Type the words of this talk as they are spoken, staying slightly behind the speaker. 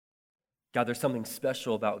God, there's something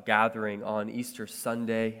special about gathering on Easter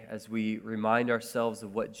Sunday as we remind ourselves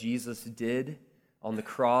of what Jesus did on the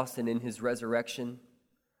cross and in his resurrection.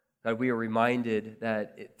 God, we are reminded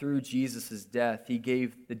that through Jesus' death, he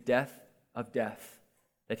gave the death of death,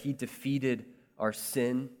 that he defeated our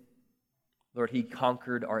sin. Lord, he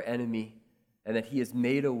conquered our enemy, and that he has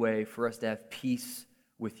made a way for us to have peace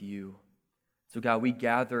with you. So God, we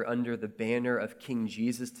gather under the banner of King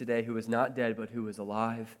Jesus today, who is not dead, but who is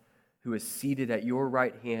alive, who is seated at your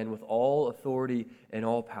right hand with all authority and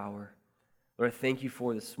all power. Lord, I thank you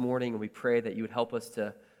for this morning, and we pray that you would help us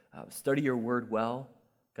to study your word well.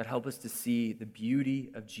 God, help us to see the beauty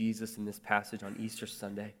of Jesus in this passage on Easter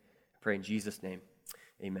Sunday. I pray in Jesus' name,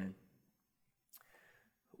 amen.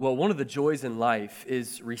 Well, one of the joys in life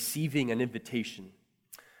is receiving an invitation.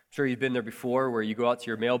 I'm sure you've been there before, where you go out to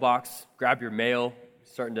your mailbox, grab your mail,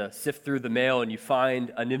 starting to sift through the mail, and you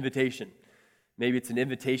find an invitation. Maybe it's an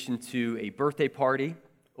invitation to a birthday party,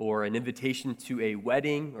 or an invitation to a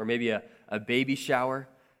wedding, or maybe a baby shower.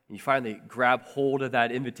 And you finally grab hold of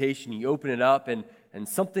that invitation, you open it up, and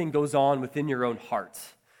something goes on within your own heart.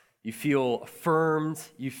 You feel affirmed,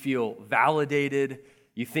 you feel validated,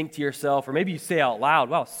 you think to yourself, or maybe you say out loud,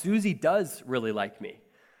 wow, Susie does really like me.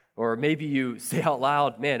 Or maybe you say out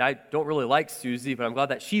loud, man, I don't really like Susie, but I'm glad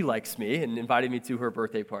that she likes me and invited me to her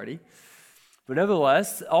birthday party. But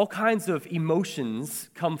nevertheless, all kinds of emotions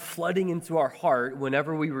come flooding into our heart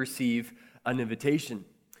whenever we receive an invitation.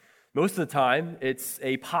 Most of the time, it's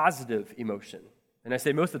a positive emotion. And I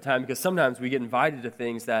say most of the time because sometimes we get invited to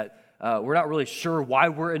things that we're not really sure why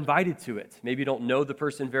we're invited to it. Maybe you don't know the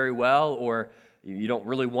person very well, or you don't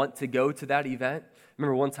really want to go to that event. I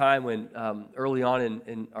remember one time when early on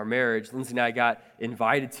in our marriage, Lindsay and I got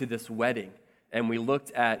invited to this wedding. And we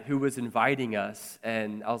looked at who was inviting us,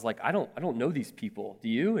 and I was like, I don't know these people. Do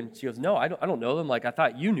you? And she goes, no, I don't know them. Like, I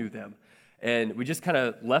thought you knew them. And we just kind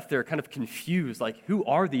of left there kind of confused, like, who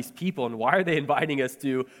are these people, and why are they inviting us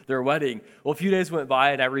to their wedding? Well, a few days went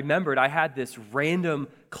by, and I remembered I had this random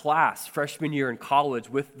class freshman year in college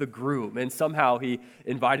with the groom, and somehow he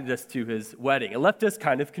invited us to his wedding. It left us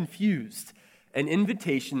kind of confused. And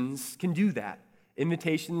invitations can do that.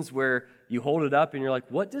 Invitations where you hold it up and you're like,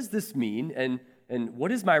 what does this mean? And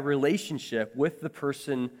what is my relationship with the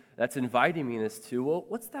person that's inviting me this to? Well,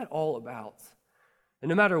 what's that all about? And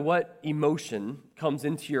no matter what emotion comes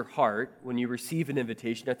into your heart when you receive an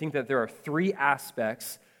invitation, I think that there are three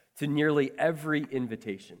aspects to nearly every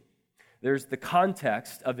invitation. There's the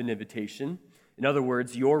context of an invitation. In other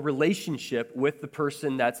words, your relationship with the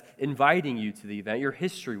person that's inviting you to the event, your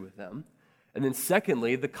history with them. And then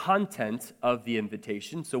secondly, the content of the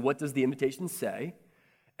invitation. So what does the invitation say?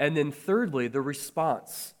 And then thirdly, the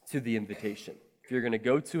response to the invitation. If you're going to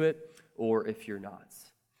go to it or if you're not.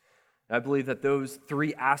 I believe that those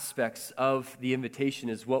three aspects of the invitation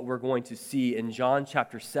is what we're going to see in John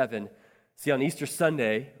chapter 7. See, on Easter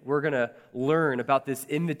Sunday, we're going to learn about this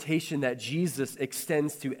invitation that Jesus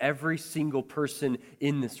extends to every single person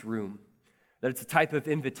in this room. That it's a type of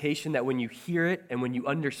invitation that when you hear it and when you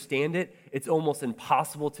understand it, it's almost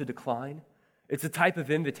impossible to decline. It's a type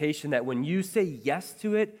of invitation that when you say yes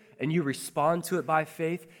to it and you respond to it by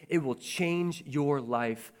faith, it will change your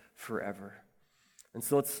life forever. And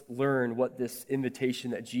so let's learn what this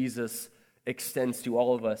invitation that Jesus extends to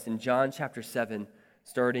all of us in John chapter 7,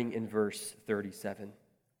 starting in verse 37.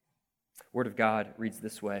 Word of God reads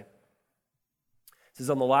this way. It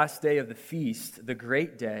says, on the last day of the feast, the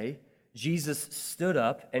great day, Jesus stood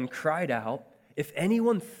up and cried out, if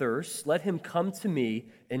anyone thirsts, let him come to me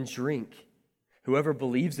and drink. Whoever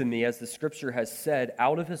believes in me, as the scripture has said,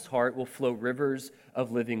 out of his heart will flow rivers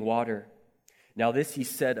of living water. Now this he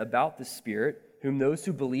said about the Spirit, whom those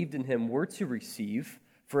who believed in him were to receive,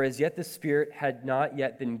 for as yet the Spirit had not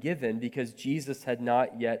yet been given, because Jesus had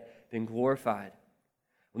not yet been glorified.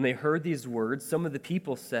 When they heard these words, some of the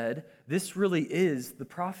people said, this really is the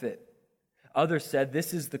prophet. Others said,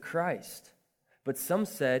 this is the Christ. But some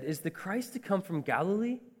said, is the Christ to come from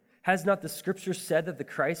Galilee? Has not the scripture said that the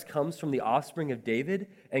Christ comes from the offspring of David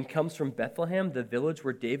and comes from Bethlehem, the village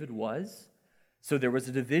where David was? So there was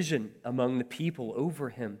a division among the people over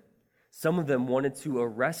him. Some of them wanted to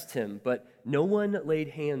arrest him, but no one laid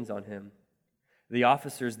hands on him. The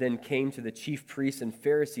officers then came to the chief priests and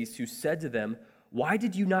Pharisees, who said to them, why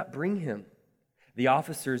did you not bring him? The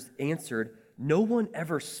officers answered, no one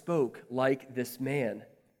ever spoke like this man.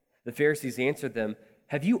 The Pharisees answered them,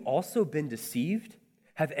 have you also been deceived?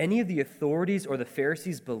 Have any of the authorities or the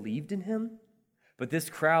Pharisees believed in him? But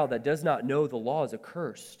this crowd that does not know the law is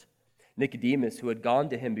accursed. Nicodemus, who had gone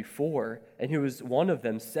to him before, and who was one of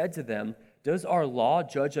them, said to them, does our law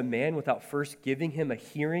judge a man without first giving him a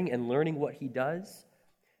hearing and learning what he does?"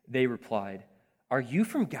 They replied, "Are you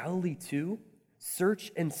from Galilee too?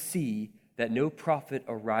 Search and see that no prophet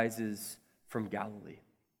arises from Galilee."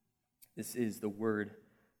 This is the word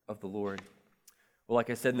of the Lord. Well, like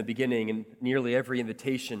I said in the beginning, in nearly every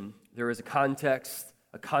invitation, there is a context,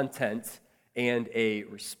 a content, and a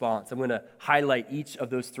response. I'm going to highlight each of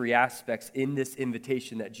those three aspects in this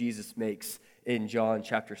invitation that Jesus makes in John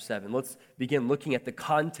chapter 7. Let's begin looking at the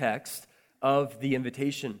context of the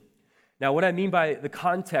invitation. Now, what I mean by the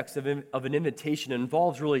context of an invitation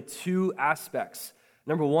involves really two aspects.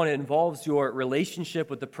 Number one, it involves your relationship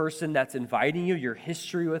with the person that's inviting you, your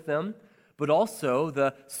history with them, but also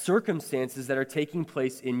the circumstances that are taking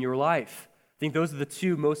place in your life. I think those are the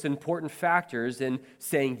two most important factors in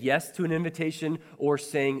saying yes to an invitation or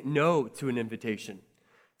saying no to an invitation.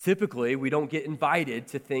 Typically, we don't get invited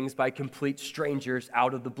to things by complete strangers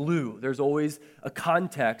out of the blue. There's always a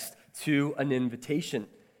context to an invitation.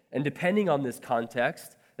 And depending on this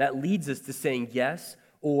context, that leads us to saying yes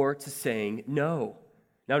or to saying no.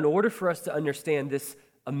 Now, in order for us to understand this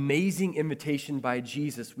amazing invitation by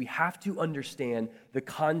Jesus, we have to understand the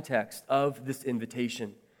context of this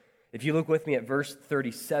invitation. If you look with me at verse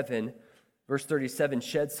 37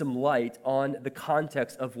 sheds some light on the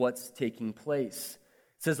context of what's taking place.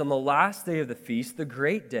 It says, "On the last day of the feast, the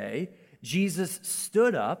great day, Jesus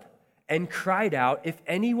stood up and cried out, 'If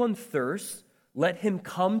anyone thirsts, let him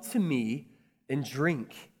come to me and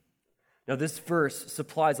drink.'" Now, this verse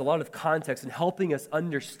supplies a lot of context in helping us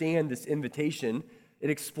understand this invitation. It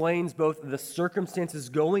explains both the circumstances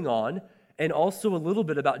going on and also a little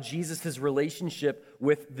bit about Jesus' relationship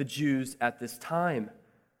with the Jews at this time.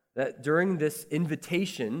 That during this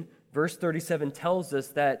invitation, verse 37 tells us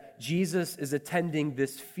that Jesus is attending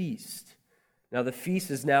this feast. Now, the feast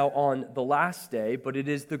is now on the last day, but it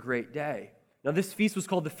is the great day. Now, this feast was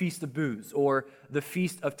called the Feast of Booths, or the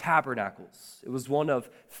Feast of Tabernacles. It was one of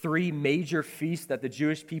three major feasts that the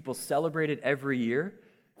Jewish people celebrated every year.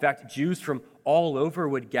 In fact, Jews from all over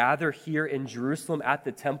would gather here in Jerusalem at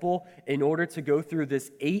the temple in order to go through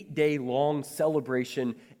this 8-day-long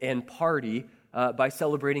celebration and party by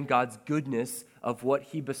celebrating God's goodness of what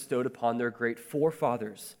he bestowed upon their great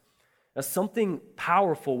forefathers. Now, something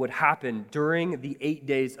powerful would happen during the 8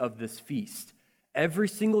 days of this feast. Every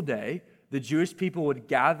single day, the Jewish people would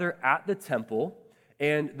gather at the temple,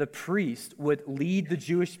 and the priest would lead the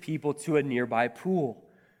Jewish people to a nearby pool.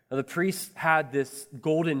 Now, the priest had this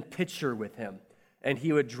golden pitcher with him, and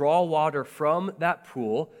he would draw water from that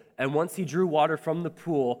pool, and once he drew water from the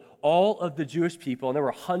pool, all of the Jewish people, and there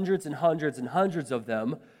were hundreds and hundreds and hundreds of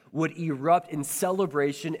them, would erupt in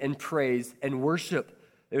celebration and praise and worship.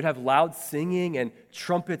 They would have loud singing and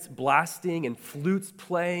trumpets blasting and flutes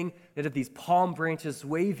playing. They'd have these palm branches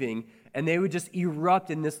waving, and they would just erupt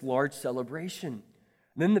in this large celebration.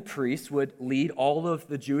 Then the priest would lead all of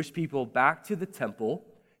the Jewish people back to the temple.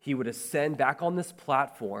 He would ascend back on this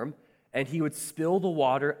platform, and he would spill the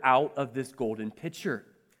water out of this golden pitcher.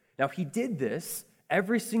 Now, he did this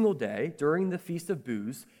every single day during the Feast of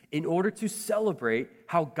Booths in order to celebrate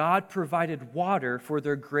how God provided water for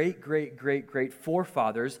their great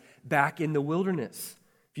forefathers back in the wilderness.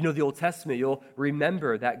 If you know the Old Testament, you'll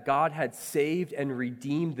remember that God had saved and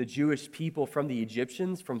redeemed the Jewish people from the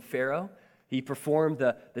Egyptians, from Pharaoh. He performed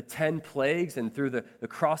the 10 plagues and through the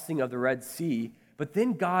crossing of the Red Sea. But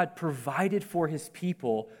then God provided for his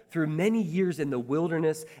people through many years in the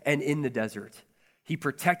wilderness and in the desert. He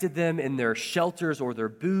protected them in their shelters or their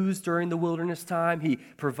booths during the wilderness time. He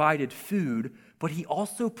provided food, but he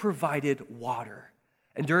also provided water.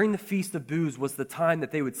 And during the Feast of Booths was the time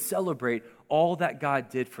that they would celebrate all that God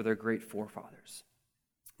did for their great forefathers.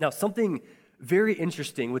 Now, something very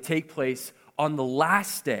interesting would take place on the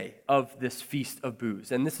last day of this Feast of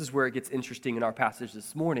Booths. And this is where it gets interesting in our passage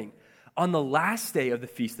this morning. On the last day of the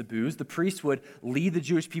Feast of Booths, the priest would lead the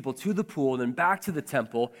Jewish people to the pool and then back to the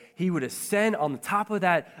temple. He would ascend on the top of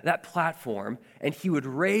that platform, and he would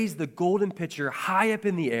raise the golden pitcher high up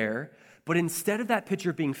in the air. But instead of that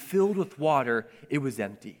pitcher being filled with water, it was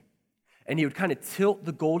empty. And he would kind of tilt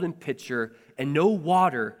the golden pitcher, and no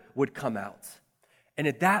water would come out. And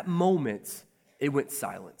at that moment, it went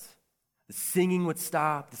silent. The singing would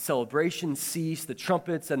stop, the celebration ceased, the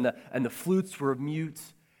trumpets and the flutes were mute.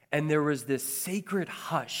 And there was this sacred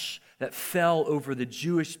hush that fell over the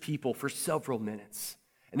Jewish people for several minutes.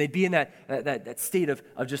 And they'd be in that state of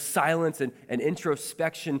just silence and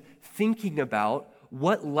introspection, thinking about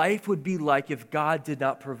what life would be like if God did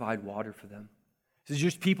not provide water for them. So the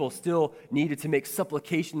Jewish people still needed to make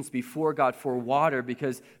supplications before God for water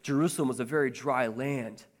because Jerusalem was a very dry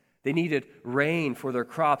land. They needed rain for their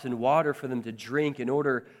crops and water for them to drink in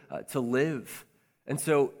order to live. And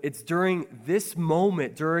so it's during this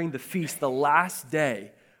moment, during the feast, the last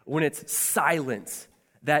day, when it's silent,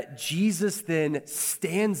 that Jesus then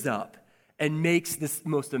stands up and makes this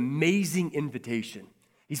most amazing invitation.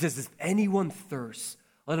 He says, if anyone thirsts,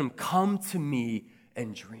 let him come to me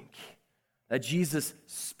and drink. That Jesus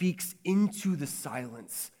speaks into the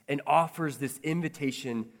silence and offers this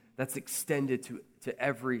invitation that's extended to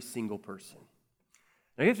every single person.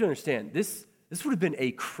 Now you have to understand, this would have been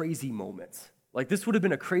a crazy moment. Like this would have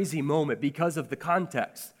been a crazy moment because of the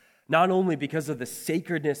context. Not only because of the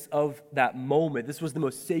sacredness of that moment, this was the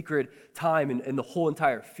most sacred time in the whole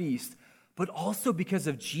entire feast, but also because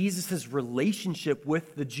of Jesus' relationship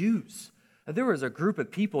with the Jews. Now, there was a group of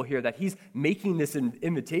people here that he's making this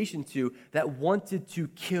invitation to that wanted to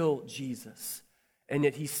kill Jesus. And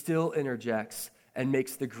yet he still interjects and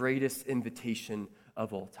makes the greatest invitation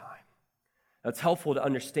of all time. Now, it's helpful to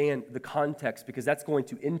understand the context because that's going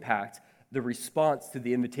to impact the response to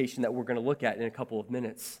the invitation that we're going to look at in a couple of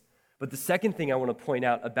minutes. But the second thing I want to point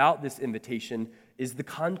out about this invitation is the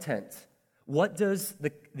content. What does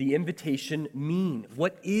the invitation mean?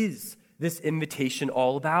 What is this invitation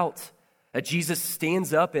all about? That Jesus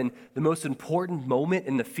stands up in the most important moment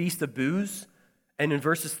in the Feast of Booths, and in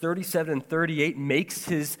verses 37 and 38 makes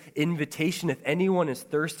his invitation, if anyone is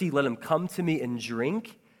thirsty, let him come to me and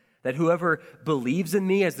drink. That whoever believes in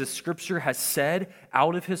me, as the scripture has said,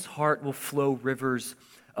 out of his heart will flow rivers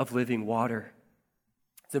of living water.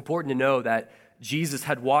 It's important to know that Jesus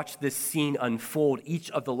had watched this scene unfold each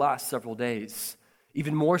of the last several days.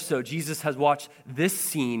 Even more so, Jesus has watched this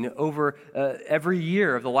scene over every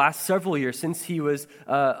year of the last several years since he was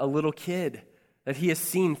a little kid. That he has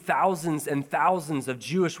seen thousands and thousands of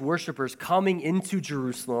Jewish worshipers coming into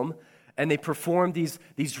Jerusalem, and they perform these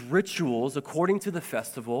rituals according to the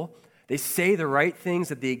festival. They say the right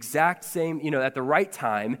things at the exact same, at the right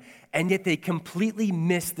time, and yet they completely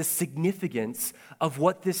miss the significance of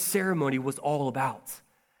what this ceremony was all about.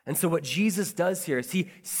 And so what Jesus does here is he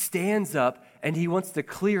stands up and he wants to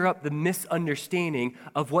clear up the misunderstanding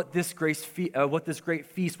of what this great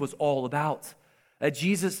feast was all about. That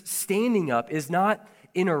Jesus standing up is not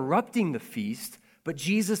interrupting the feast, but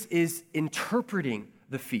Jesus is interpreting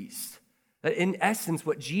the feast. That in essence,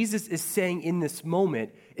 what Jesus is saying in this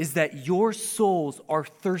moment is that your souls are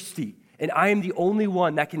thirsty, and I am the only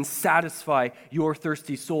one that can satisfy your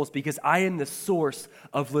thirsty souls because I am the source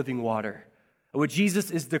of living water. And what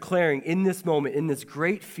Jesus is declaring in this moment, in this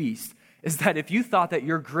great feast, is that if you thought that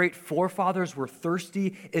your great forefathers were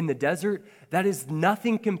thirsty in the desert, that is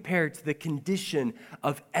nothing compared to the condition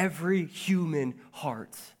of every human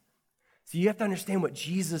heart. So you have to understand what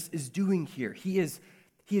Jesus is doing here. He is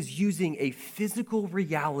using a physical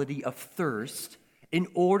reality of thirst in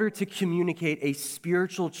order to communicate a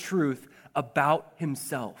spiritual truth about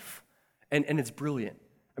himself. And it's brilliant.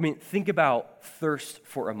 I mean, think about thirst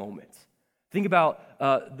for a moment. Think about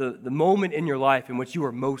the moment in your life in which you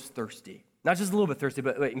are most thirsty. Not just a little bit thirsty,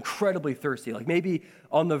 but incredibly thirsty. Like maybe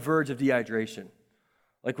on the verge of dehydration.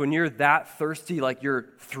 Like when you're that thirsty, like your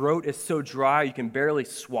throat is so dry you can barely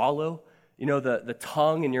swallow. The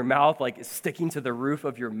tongue in your mouth like is sticking to the roof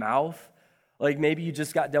of your mouth. Like maybe you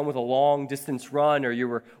just got done with a long distance run or you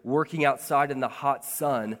were working outside in the hot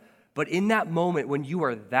sun. But in that moment when you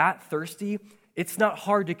are that thirsty, it's not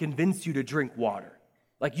hard to convince you to drink water.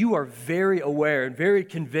 Like you are very aware and very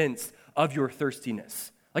convinced of your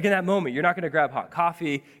thirstiness. Like in that moment, you're not going to grab hot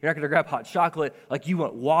coffee, you're not going to grab hot chocolate. Like you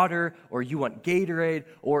want water, or you want Gatorade,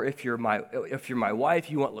 or if you're my wife,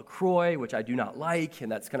 you want LaCroix, which I do not like, and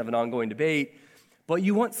that's kind of an ongoing debate. But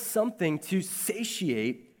you want something to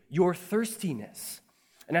satiate your thirstiness.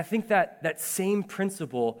 And I think that same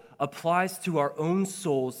principle applies to our own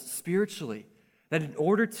souls spiritually. That in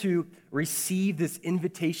order to receive this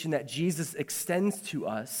invitation that Jesus extends to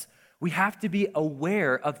us, we have to be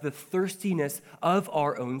aware of the thirstiness of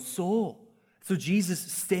our own soul. So Jesus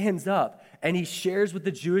stands up and he shares with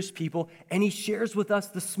the Jewish people and he shares with us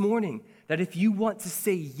this morning that if you want to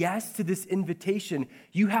say yes to this invitation,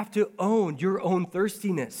 you have to own your own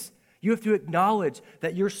thirstiness. You have to acknowledge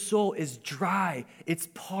that your soul is dry, it's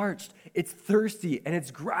parched, it's thirsty, and it's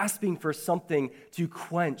grasping for something to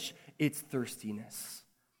quench its thirstiness.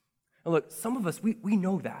 And look, some of us, we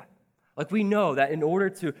know that. Like we know that in order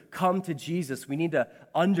to come to Jesus, we need to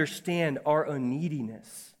understand our own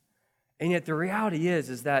neediness. And yet the reality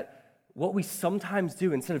is that what we sometimes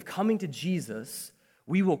do, instead of coming to Jesus,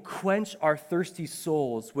 we will quench our thirsty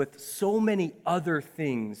souls with so many other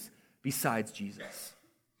things besides Jesus.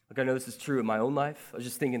 Like I know this is true in my own life. I was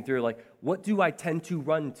just thinking through, like, what do I tend to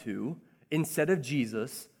run to instead of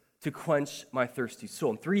Jesus to quench my thirsty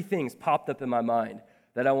soul? And three things popped up in my mind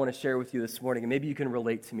that I want to share with you this morning, and maybe you can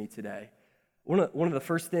relate to me today. One of the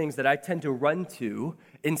first things that I tend to run to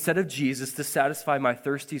instead of Jesus to satisfy my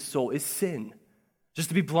thirsty soul is sin. Just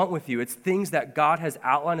to be blunt with you, it's things that God has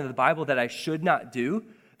outlined in the Bible that I should not do,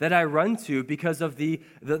 that I run to because of the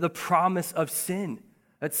promise of sin.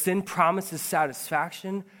 That sin promises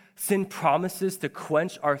satisfaction. Sin promises to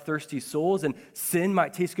quench our thirsty souls, and sin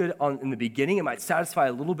might taste good in the beginning. It might satisfy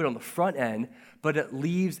a little bit on the front end, but it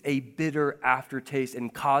leaves a bitter aftertaste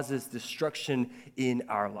and causes destruction in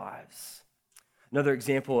our lives. Another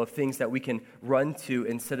example of things that we can run to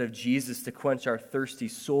instead of Jesus to quench our thirsty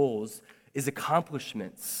souls is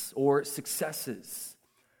accomplishments or successes.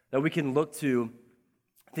 That we can look to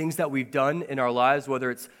things that we've done in our lives,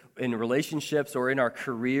 whether it's in relationships or in our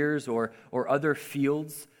careers or other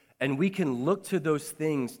fields, and we can look to those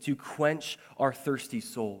things to quench our thirsty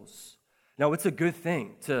souls. Now, it's a good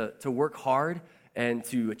thing to work hard and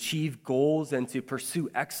to achieve goals and to pursue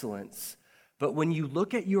excellence. But when you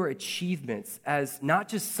look at your achievements as not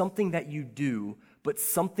just something that you do, but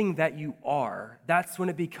something that you are, that's when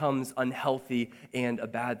it becomes unhealthy and a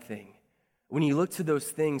bad thing. When you look to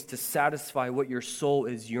those things to satisfy what your soul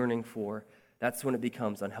is yearning for, that's when it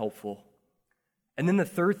becomes unhelpful. And then the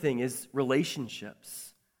third thing is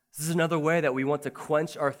relationships. This is another way that we want to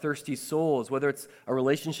quench our thirsty souls, whether it's a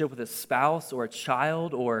relationship with a spouse or a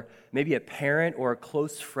child or maybe a parent or a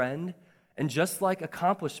close friend. And just like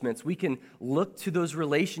accomplishments, we can look to those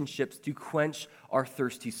relationships to quench our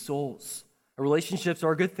thirsty souls. Relationships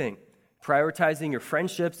are a good thing. Prioritizing your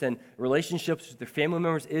friendships and relationships with your family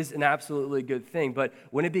members is an absolutely good thing. But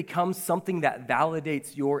when it becomes something that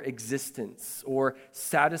validates your existence or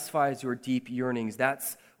satisfies your deep yearnings,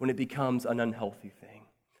 that's when it becomes an unhealthy thing.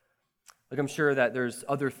 Like, I'm sure that there's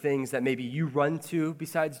other things that maybe you run to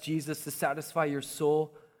besides Jesus to satisfy your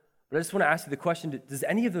soul. But I just want to ask you the question, does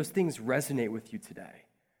any of those things resonate with you today?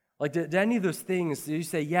 Like, do any of those things, do you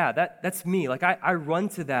say, yeah, that's me? Like, I run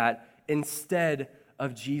to that instead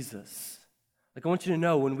of Jesus. Like, I want you to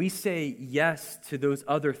know, when we say yes to those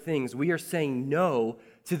other things, we are saying no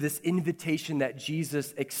to this invitation that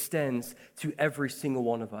Jesus extends to every single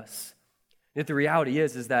one of us. Yet the reality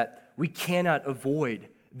is that we cannot avoid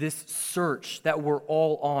this search that we're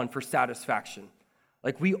all on for satisfaction.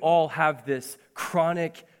 Like, we all have this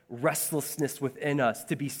chronic restlessness within us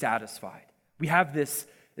to be satisfied. We have this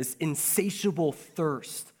insatiable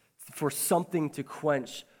thirst for something to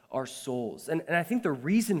quench our souls. And I think the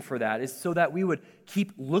reason for that is so that we would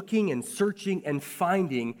keep looking and searching and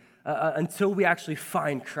finding until we actually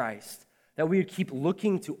find Christ. That we would keep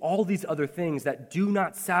looking to all these other things that do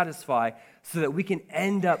not satisfy so that we can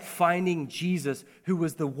end up finding Jesus, who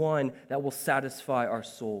was the one that will satisfy our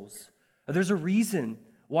souls. There's a reason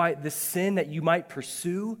why the sin that you might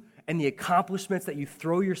pursue and the accomplishments that you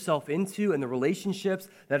throw yourself into and the relationships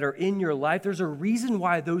that are in your life, there's a reason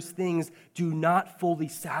why those things do not fully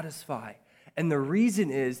satisfy. And the reason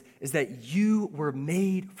is that you were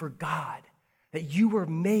made for God, that you were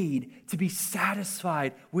made to be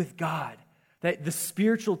satisfied with God, that the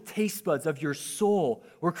spiritual taste buds of your soul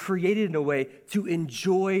were created in a way to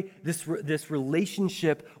enjoy this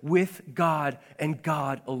relationship with God and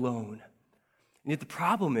God alone. And yet the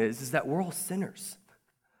problem is that we're all sinners.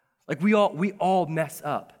 Like, we all mess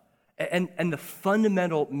up. And the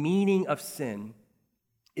fundamental meaning of sin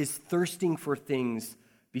is thirsting for things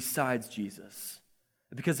besides Jesus.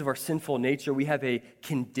 Because of our sinful nature, we have a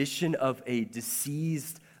condition of a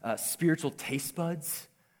diseased spiritual taste buds,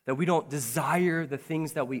 that we don't desire the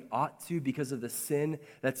things that we ought to because of the sin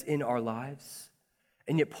that's in our lives.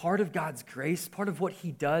 And yet part of God's grace, part of what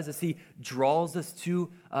he does as he draws us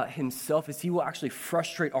to himself, is he will actually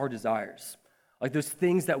frustrate our desires. Like, those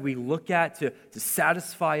things that we look at to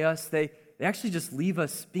satisfy us, they actually just leave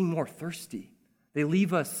us being more thirsty. They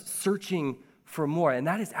leave us searching for more. And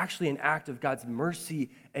that is actually an act of God's mercy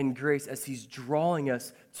and grace as he's drawing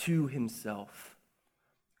us to himself.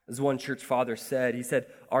 As one church father said, he said,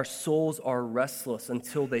 "Our souls are restless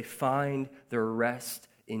until they find their rest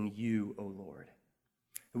in you, O Lord."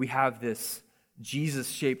 We have this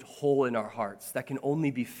Jesus-shaped hole in our hearts that can only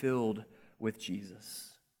be filled with Jesus.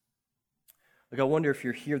 Like, I wonder if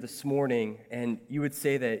you're here this morning and you would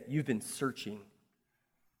say that you've been searching.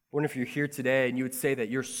 I wonder if you're here today and you would say that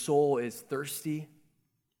your soul is thirsty.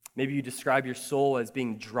 Maybe you describe your soul as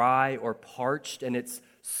being dry or parched, and it's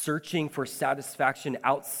searching for satisfaction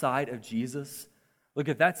outside of Jesus. Look,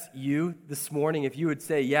 if that's you this morning, if you would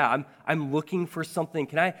say, yeah, I'm looking for something,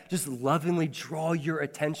 can I just lovingly draw your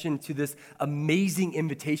attention to this amazing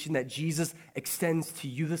invitation that Jesus extends to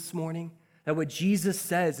you this morning? That what Jesus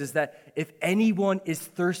says is that if anyone is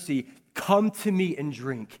thirsty, come to me and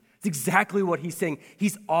drink. It's exactly what he's saying.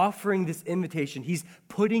 He's offering this invitation. He's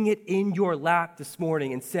putting it in your lap this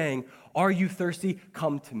morning and saying, are you thirsty?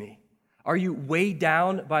 Come to me. Are you weighed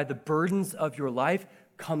down by the burdens of your life?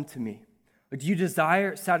 Come to me. Do you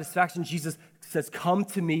desire satisfaction? Jesus says, come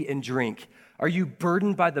to me and drink. Are you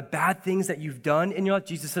burdened by the bad things that you've done in your life?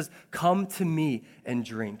 Jesus says, come to me and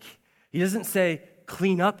drink. He doesn't say,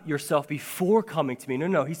 clean up yourself before coming to me.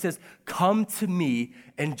 No. He says, come to me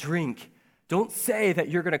and drink. Don't say that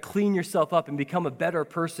you're going to clean yourself up and become a better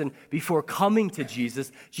person before coming to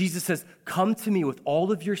Jesus. Jesus says, come to me with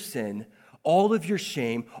all of your sin, all of your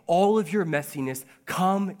shame, all of your messiness.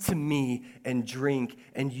 Come to me and drink,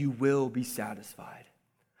 and you will be satisfied.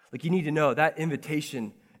 You need to know that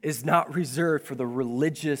invitation is not reserved for the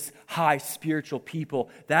religious, high spiritual people.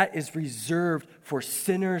 That is reserved for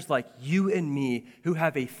sinners like you and me who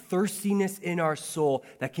have a thirstiness in our soul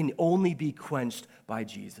that can only be quenched by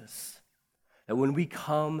Jesus. That when we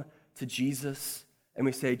come to Jesus and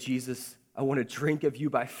we say, Jesus, I want to drink of you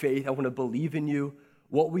by faith, I want to believe in you,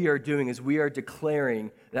 what we are doing is we are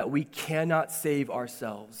declaring that we cannot save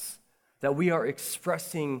ourselves, that we are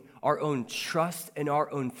expressing our own trust and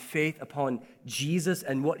our own faith upon Jesus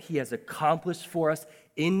and what he has accomplished for us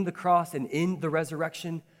in the cross and in the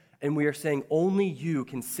resurrection. And we are saying, only you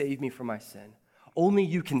can save me from my sin. Only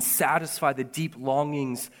you can satisfy the deep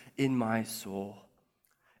longings in my soul.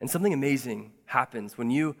 And something amazing happens when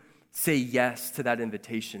you say yes to that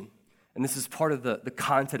invitation. And this is part of the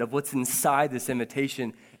content of what's inside this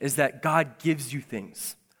invitation, is that God gives you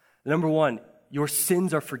things. Number one, your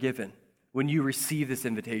sins are forgiven when you receive this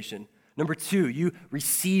invitation. Number two, you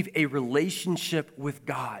receive a relationship with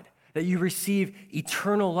God, that you receive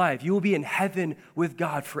eternal life. You will be in heaven with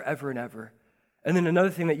God forever and ever. And then another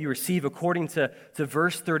thing that you receive, according to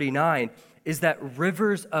verse 39, is that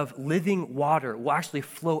rivers of living water will actually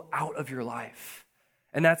flow out of your life.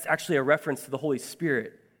 And that's actually a reference to the Holy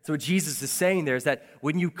Spirit. So what Jesus is saying there is that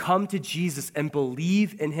when you come to Jesus and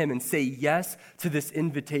believe in him and say yes to this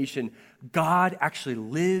invitation, God actually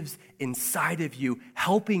lives inside of you,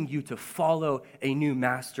 helping you to follow a new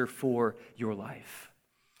master for your life.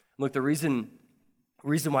 Look, the reason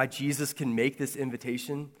why Jesus can make this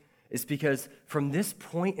invitation is because from this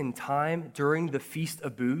point in time during the Feast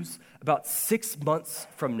of Booths, about 6 months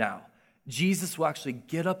from now, Jesus will actually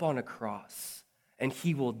get up on a cross and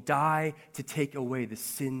he will die to take away the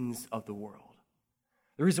sins of the world.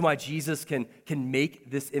 The reason why Jesus can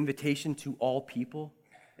make this invitation to all people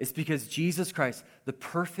is because Jesus Christ, the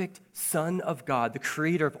perfect Son of God, the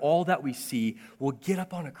creator of all that we see, will get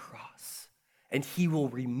up on a cross and he will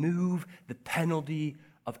remove the penalty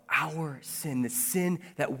of our sin, the sin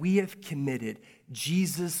that we have committed.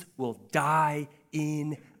 Jesus will die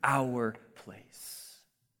in our place.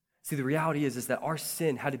 See, the reality is that our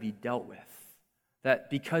sin had to be dealt with.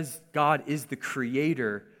 That because God is the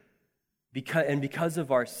creator, because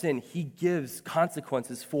of our sin, he gives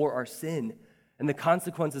consequences for our sin. And the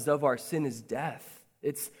consequences of our sin is death.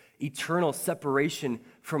 It's eternal separation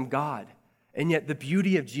from God. And yet the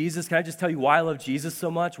beauty of Jesus, can I just tell you why I love Jesus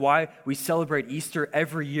so much? Why we celebrate Easter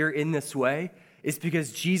every year in this way? Is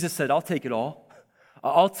because Jesus said, I'll take it all.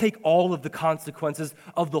 I'll take all of the consequences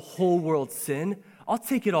of the whole world's sin. I'll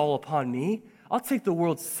take it all upon me. I'll take the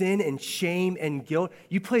world's sin and shame and guilt.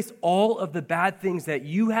 You place all of the bad things that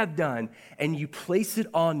you have done and you place it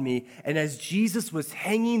on me. And as Jesus was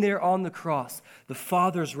hanging there on the cross, the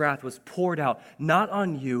Father's wrath was poured out, not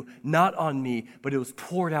on you, not on me, but it was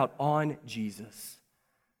poured out on Jesus.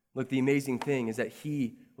 Look, the amazing thing is that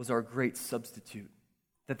he was our great substitute.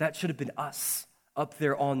 That should have been us up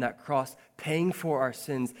there on that cross, paying for our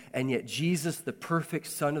sins. And yet Jesus, the perfect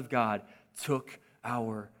Son of God, took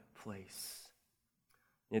our place.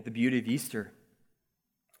 Yet the beauty of Easter,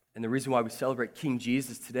 and the reason why we celebrate King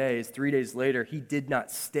Jesus today, is 3 days later, he did not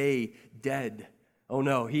stay dead. Oh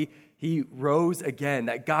no, he rose again,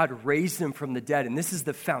 that God raised him from the dead. And this is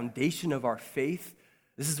the foundation of our faith.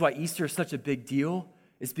 This is why Easter is such a big deal.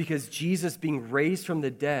 It's because Jesus being raised from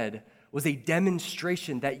the dead was a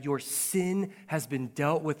demonstration that your sin has been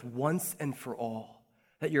dealt with once and for all.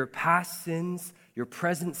 That your past sins, your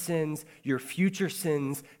present sins, your future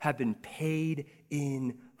sins have been paid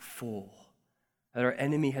in full. That our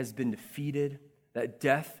enemy has been defeated, that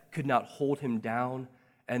death could not hold him down,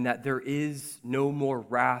 and that there is no more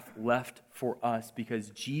wrath left for us because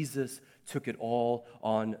Jesus took it all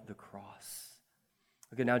on the cross.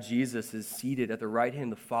 Okay, now Jesus is seated at the right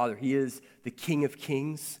hand of the Father. He is the King of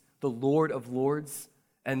Kings, the Lord of Lords,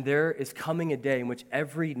 and there is coming a day in which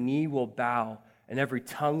every knee will bow and every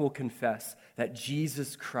tongue will confess that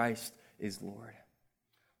Jesus Christ is Lord.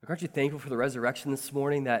 Like, aren't you thankful for the resurrection this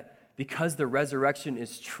morning, that because the resurrection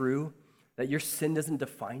is true, that your sin doesn't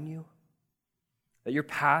define you, that your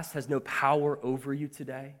past has no power over you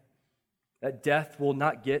today, that death will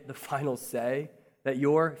not get the final say, that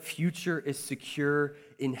your future is secure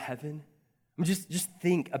in heaven? I mean, just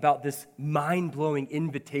think about this mind-blowing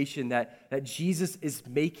invitation that Jesus is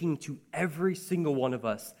making to every single one of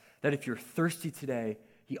us, that if you're thirsty today,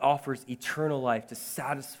 he offers eternal life to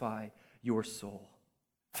satisfy your soul.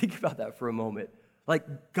 Think about that for a moment.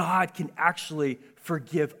 Like, God can actually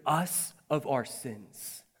forgive us of our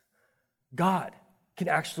sins. God can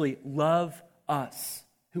actually love us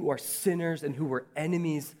who are sinners and who were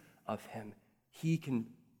enemies of him. He can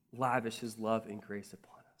lavish his love and grace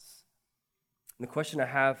upon us. And the question I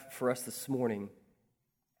have for us this morning,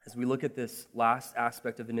 as we look at this last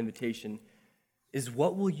aspect of an invitation, is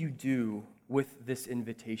what will you do with this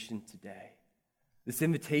invitation today? This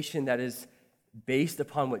invitation that is based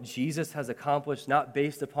upon what Jesus has accomplished, not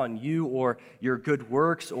based upon you or your good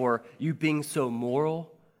works or you being so moral,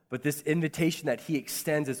 but this invitation that he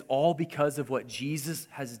extends is all because of what Jesus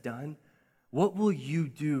has done. What will you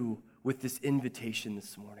do with this invitation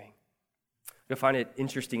this morning? I find it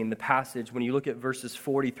interesting in the passage when you look at verses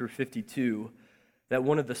 40 through 52, that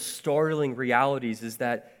one of the startling realities is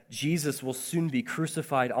that Jesus will soon be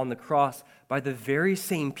crucified on the cross by the very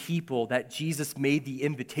same people that Jesus made the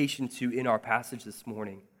invitation to in our passage this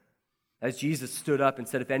morning. As Jesus stood up and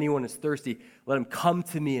said, if anyone is thirsty, let him come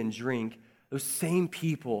to me and drink. Those same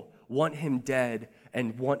people want him dead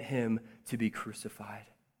and want him to be crucified.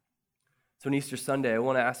 So on Easter Sunday, I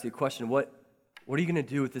want to ask you a question. What are you going to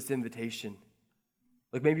do with this invitation?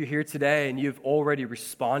 Like, maybe you're here today and you've already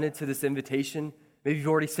responded to this invitation. Maybe you've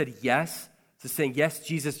already said yes to saying, yes,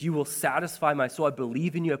 Jesus, you will satisfy my soul. I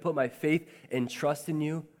believe in you. I put my faith and trust in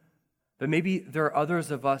you. But maybe there are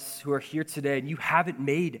others of us who are here today and you haven't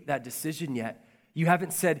made that decision yet. You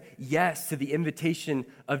haven't said yes to the invitation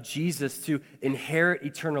of Jesus to inherit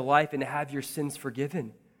eternal life and to have your sins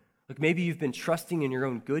forgiven. Like, maybe you've been trusting in your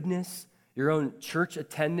own goodness, your own church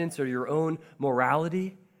attendance, or your own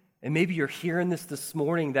morality. And maybe you're hearing this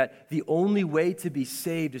morning that the only way to be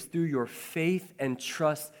saved is through your faith and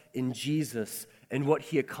trust in Jesus and what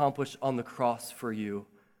he accomplished on the cross for you.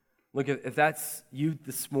 Look, if that's you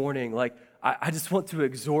this morning, like, I just want to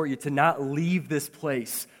exhort you to not leave this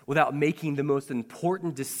place without making the most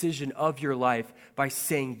important decision of your life by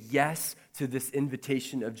saying yes to this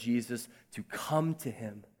invitation of Jesus to come to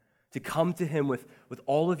him with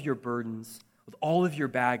all of your burdens, with all of your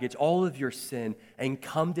baggage, all of your sin, and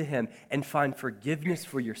come to him and find forgiveness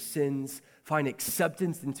for your sins, find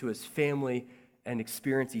acceptance into his family, and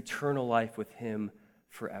experience eternal life with him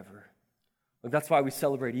forever. Look, that's why we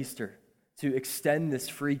celebrate Easter, to extend this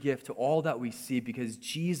free gift to all that we see, because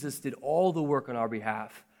Jesus did all the work on our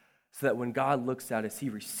behalf so that when God looks at us, he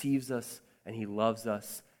receives us and he loves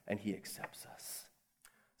us and he accepts us.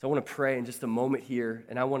 So I want to pray in just a moment here,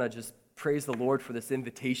 and I want to just praise the Lord for this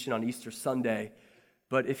invitation on Easter Sunday.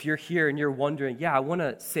 But if you're here and you're wondering, yeah, I want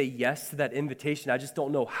to say yes to that invitation, I just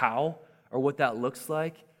don't know how or what that looks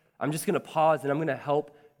like, I'm just going to pause and I'm going to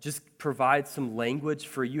help just provide some language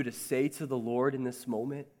for you to say to the Lord in this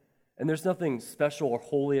moment. And there's nothing special or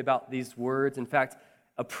holy about these words. In fact,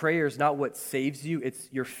 a prayer is not what saves you. It's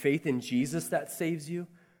your faith in Jesus that saves you.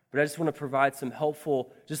 But I just want to provide some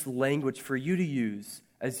helpful just language for you to use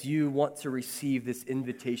as you want to receive this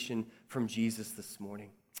invitation from Jesus this morning.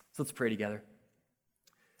 So let's pray together.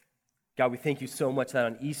 God, we thank you so much that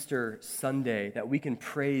on Easter Sunday that we can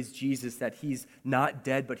praise Jesus, that he's not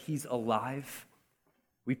dead, but he's alive.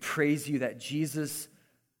 We praise you that Jesus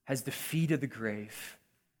has defeated the grave.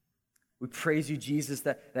 We praise you, Jesus,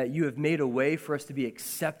 that you have made a way for us to be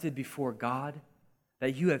accepted before God,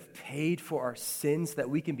 that you have paid for our sins,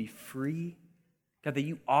 that we can be free. God, that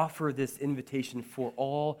you offer this invitation for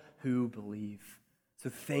all who believe.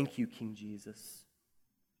 So thank you, King Jesus.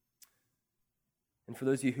 And for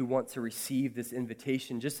those of you who want to receive this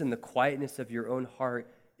invitation, just in the quietness of your own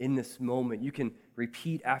heart in this moment, you can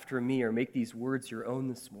repeat after me or make these words your own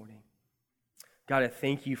this morning. God, I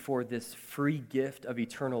thank you for this free gift of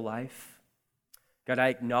eternal life. God, I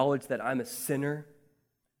acknowledge that I'm a sinner,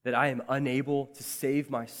 that I am unable to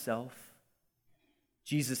save myself.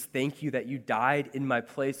 Jesus, thank you that you died in my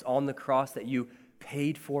place on the cross, that you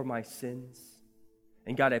paid for my sins.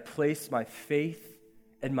 And God, I place my faith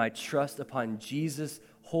and my trust upon Jesus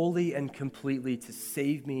wholly and completely to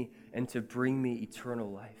save me and to bring me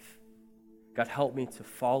eternal life. God, help me to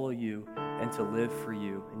follow you and to live for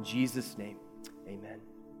you. In Jesus' name, amen.